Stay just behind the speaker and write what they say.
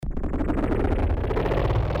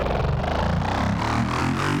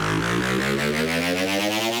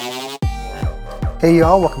Hey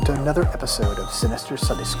y'all, welcome to another episode of Sinister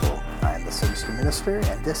Sunday School. I am the Sinister Minister,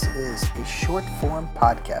 and this is a short form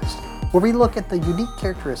podcast where we look at the unique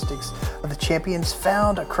characteristics of the champions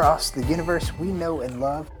found across the universe we know and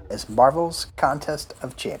love as Marvel's Contest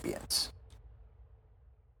of Champions.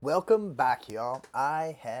 Welcome back, y'all.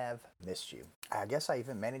 I have missed you. I guess I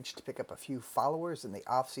even managed to pick up a few followers in the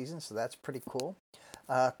off season, so that's pretty cool.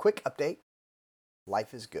 Quick update.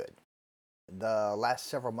 Life is good. The last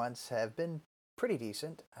several months have been pretty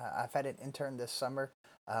decent. I've had an intern this summer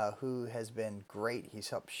who has been great. He's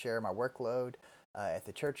helped share my workload at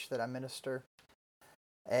the church that I minister.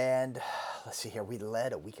 And let's see here, we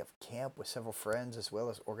led a week of camp with several friends as well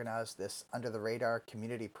as organized this under the radar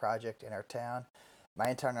community project in our town. My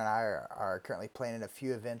intern and I are currently planning a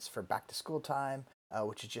few events for back to school time,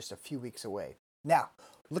 which is just a few weeks away. Now,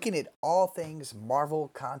 looking at all things Marvel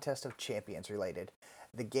Contest of Champions related,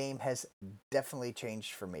 the game has definitely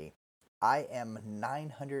changed for me. I am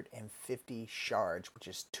 950 shards, which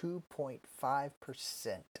is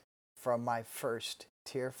 2.5% from my first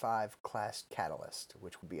Tier 5 class catalyst,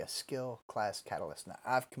 which would be a skill class catalyst. Now,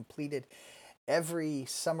 I've completed every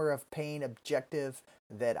Summer of Pain objective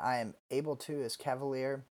that I am able to as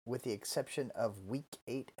Cavalier, with the exception of Week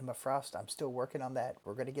 8 Emma Frost. I'm still working on that.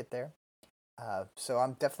 We're going to get there. So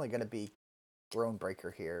I'm definitely going to be Throne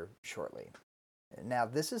Breaker here shortly. Now,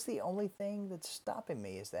 this is the only thing that's stopping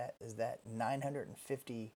me is that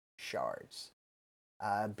 950 shards.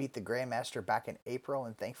 I beat the Grandmaster back in April,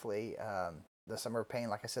 and thankfully, the Summer of Pain,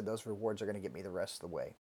 like I said, those rewards are going to get me the rest of the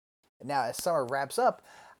way. Now, as summer wraps up,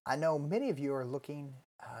 I know many of you are looking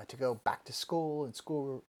to go back to school and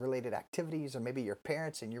school-related activities, or maybe your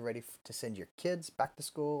parents and you're ready to send your kids back to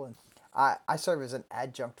school. And I serve as an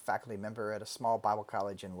adjunct faculty member at a small Bible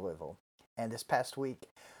college in Louisville. And this past week,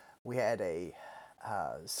 we had a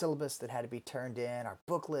syllabus that had to be turned in, our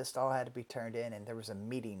book list all had to be turned in, and there was a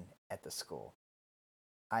meeting at the school.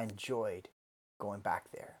 I enjoyed going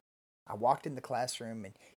back there. I walked in the classroom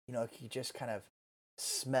and, you just kind of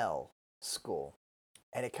smell school.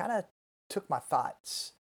 And it kind of took my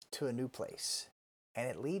thoughts to a new place. And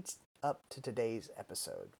it leads up to today's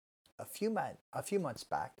episode. A few months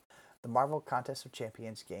back, the Marvel Contest of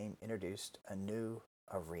Champions game introduced a new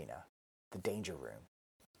arena, the Danger Room.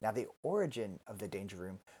 Now, the origin of the Danger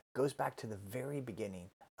Room goes back to the very beginning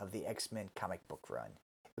of the X-Men comic book run.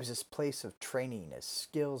 It was this place of training as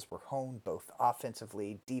skills were honed both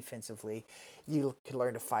offensively, defensively. You could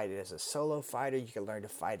learn to fight it as a solo fighter. You could learn to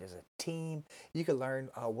fight as a team. You could learn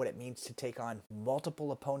what it means to take on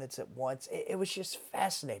multiple opponents at once. It was just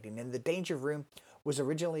fascinating. And the Danger Room was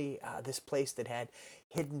originally this place that had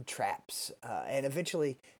hidden traps. And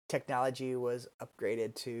eventually technology was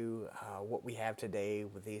upgraded to what we have today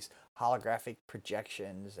with these holographic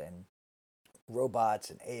projections and robots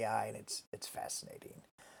and AI, and it's fascinating.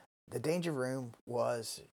 The Danger Room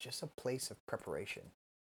was just a place of preparation.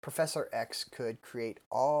 Professor X could create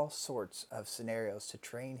all sorts of scenarios to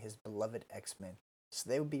train his beloved X-Men so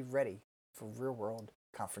they would be ready for real-world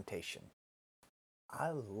confrontation.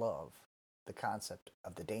 I love the concept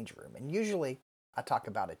of the Danger Room, and usually I talk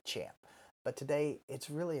about a champ, but today it's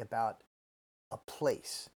really about a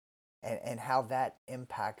place and how that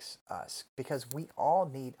impacts us, because we all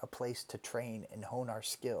need a place to train and hone our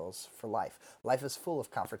skills for life. Life is full of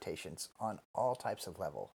confrontations on all types of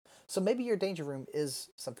level. So maybe your Danger Room is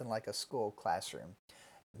something like a school classroom.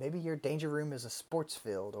 Maybe your Danger Room is a sports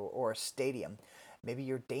field or a stadium. Maybe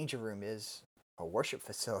your Danger Room is a worship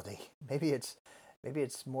facility. Maybe it's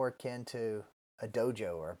more akin to a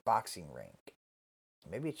dojo or a boxing rink.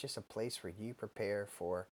 Maybe it's just a place where you prepare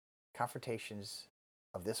for confrontations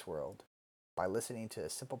of this world by listening to a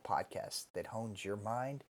simple podcast that hones your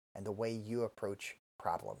mind and the way you approach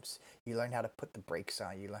problems. You learn how to put the brakes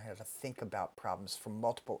on. You learn how to think about problems from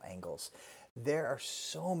multiple angles. There are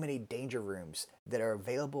so many Danger Rooms that are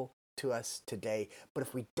available to us today, but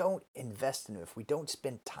if we don't invest in them, if we don't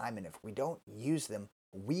spend time in them, if we don't use them,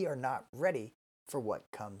 we are not ready for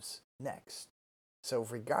what comes next. So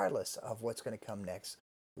regardless of what's going to come next,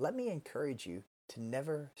 let me encourage you to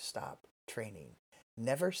never stop training.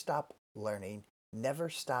 Never stop learning. Never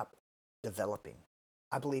stop developing.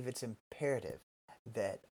 I believe it's imperative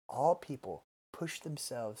that all people push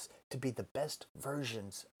themselves to be the best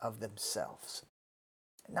versions of themselves.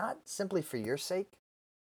 Not simply for your sake,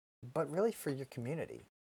 but really for your community.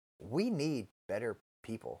 We need better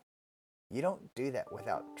people. You don't do that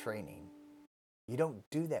without training. You don't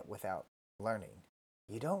do that without learning.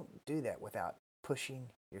 You don't do that without pushing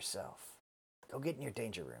yourself. Go get in your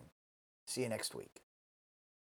Danger Room. See you next week.